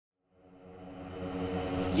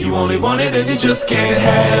You only want it and you just can't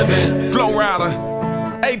have it. Flo Rida,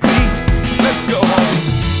 AP, let's go.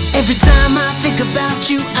 Every time I think about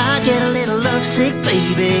you, I get a little lovesick,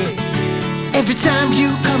 baby. Every time you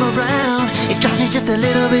come around, it drives me just a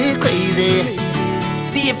little bit crazy.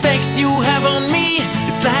 The effects you have on me,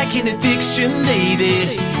 it's like an addiction,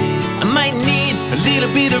 lady. I might need a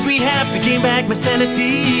little bit of rehab to gain back my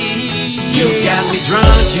sanity. You got me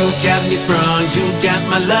drunk, you got me sprung, you got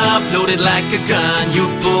my love loaded like a gun. You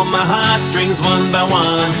pull my heartstrings one by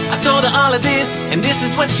one. I told her all of this, and this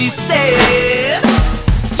is what she said.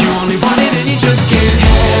 You only want it and you just can't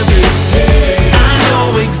have it. I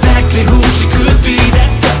know exactly who she could be.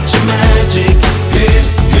 That touch of magic,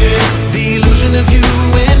 the illusion of you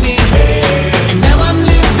and me. And now I'm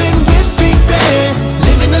living with regret,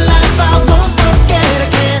 living the life I won't forget. I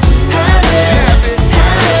can't have it,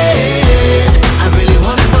 I really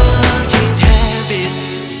want it but Can't have it.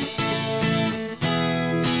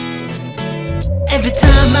 every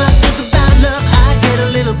time I think about love, I get a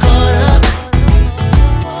little caught up.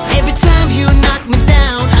 Every time you knock me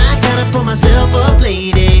down, I gotta pull myself up,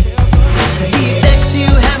 lady. The effects you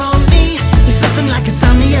have on me is something like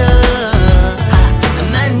insomnia. I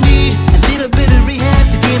might need a little bit of rehab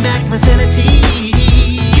to gain back my sanity.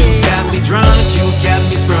 You got me drunk, you got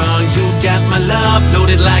me sprung, you got my love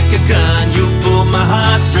loaded like a gun. You pull my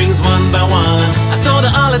heartstrings one by one. I told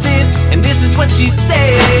her all of this, and this is what she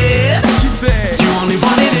said. She said, You only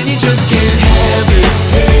want it and you just can't have it.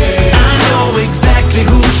 I know exactly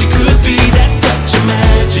who she could be. That touch of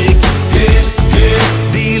magic,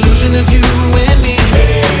 the illusion of you and me.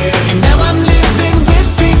 And now I'm living with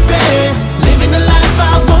regret, living the life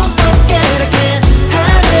I won't forget. I can't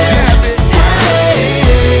have it,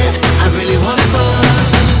 I really want it but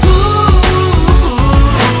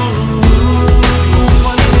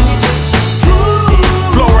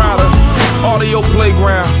Flo Rida,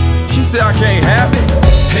 AudioPlayground. She said I can't have it.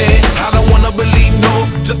 Hey, I don't wanna believe no.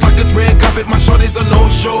 Just like it's red carpet, my shorty's a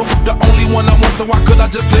no-show. The only one I want, so why could I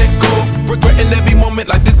just let go? Regretting every moment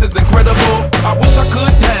like this is incredible. I wish I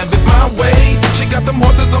could have it my way. She got them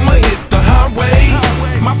horses, I'ma hit the highway.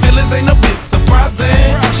 My feelings ain't a bit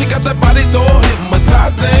surprising. She got that body so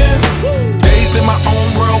hypnotizing. Dazed in my own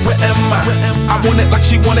world, where am I? I want it like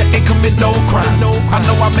she want it, ain't commit no crime. I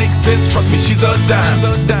know I make sense, trust me, she's a dime.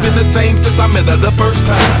 It's been the same since I met her the first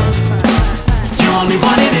time. You only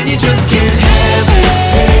want it and you just can't have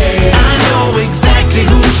it. I know exactly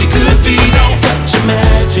who she could be. That touch of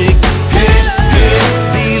magic,